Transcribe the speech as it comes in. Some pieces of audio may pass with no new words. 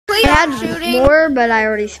had more, but I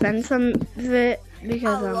already spent some of it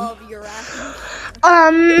because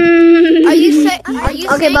Are you saying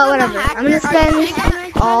okay, but whatever. I'm gonna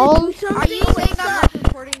spend all. Are you saying I'm not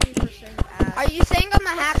reporting you for saying that? Are you saying I'm a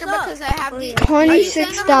hacker because I have the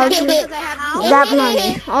 26,000. That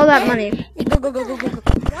money, all that money,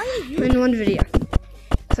 in one video.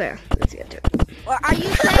 So yeah, let's get to it. Or are you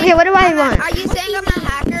saying? Okay, what do I want? Are you saying I'm a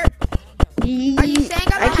hacker? Are you saying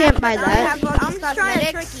I'm a I can't hacker buy because that. I have all I'm these just trying to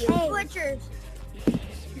cosmetics? trick you. Glitchers.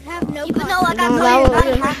 Have no Even though I got No, something that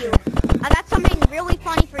really was- for you. I got something really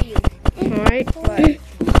funny for you. Alright. I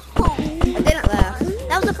didn't laugh.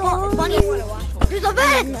 That was a funny. There's a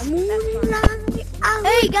vent.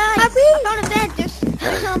 Hey guys, I found a vent.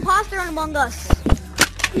 There's an imposter among us.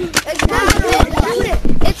 It's not for Shoot it.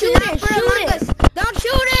 It's not for Among Us. Don't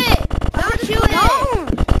shoot it. Don't shoot it.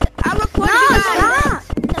 I'm recording you guys.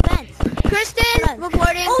 The vent. Kristen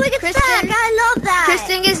reporting. Oh, look at that. I love that.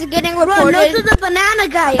 Kristen is getting reported. Bro, no to the banana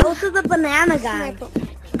guy. Go to the banana guy.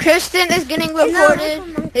 Kristen is getting reported.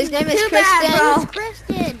 His name is Kristen.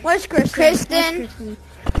 Kristen. Where's Kristen? Kristen.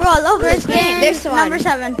 Bro, I love this game. This one. Number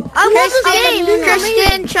 7. I love this game.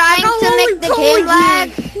 Kristen trying to make the game lag.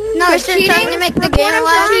 No, Kristen trying to make the game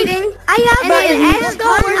lag. Cheating. I have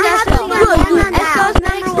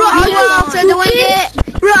Bro, are you also doing it?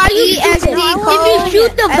 Bro, are you ESD If code. you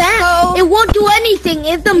shoot the vent, it won't do anything.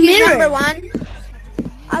 It's the He's mirror. number 1.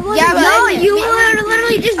 Yeah, but no, you were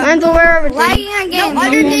literally just I'm to wear everything. lagging again.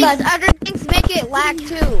 Other things make it lag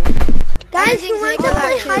too. guys, you want to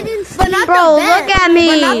play hide and seek. But not Bro, the vent. look at me.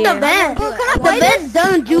 But not the vent. The vent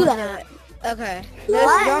doesn't do that. Okay.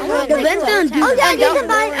 What? The vent doesn't do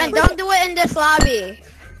that. And don't do it in this lobby.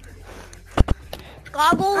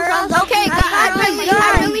 Goggles. Okay,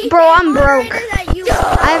 guys. Bro, I'm broke.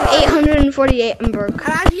 I have 848. I'm broke.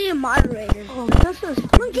 I'm actually a moderator. Oh, this is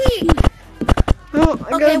monkey. Oh,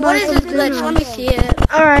 Okay, what is this glitch? Let me see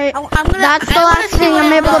it. Alright. That's the last thing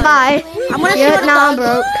I'm able to buy. I'm gonna see Yeah, what now I'm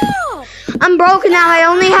broke. I'm broke now. I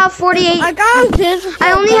only have 48. I got this.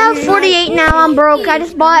 I only have 48 now. I'm broke. I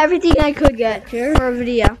just bought everything I could get for a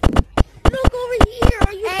video. Look over here.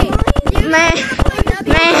 Are you blind?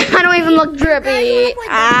 Man, I don't even look drippy.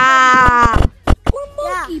 Ah.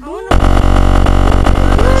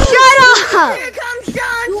 Shut up! Here comes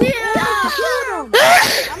Sean. Shoot him.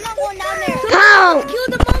 I'm not going down there. How? Kill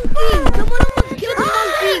the monkey. Someone almost killed the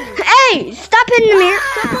monkey. Hey, stop hitting the mirror.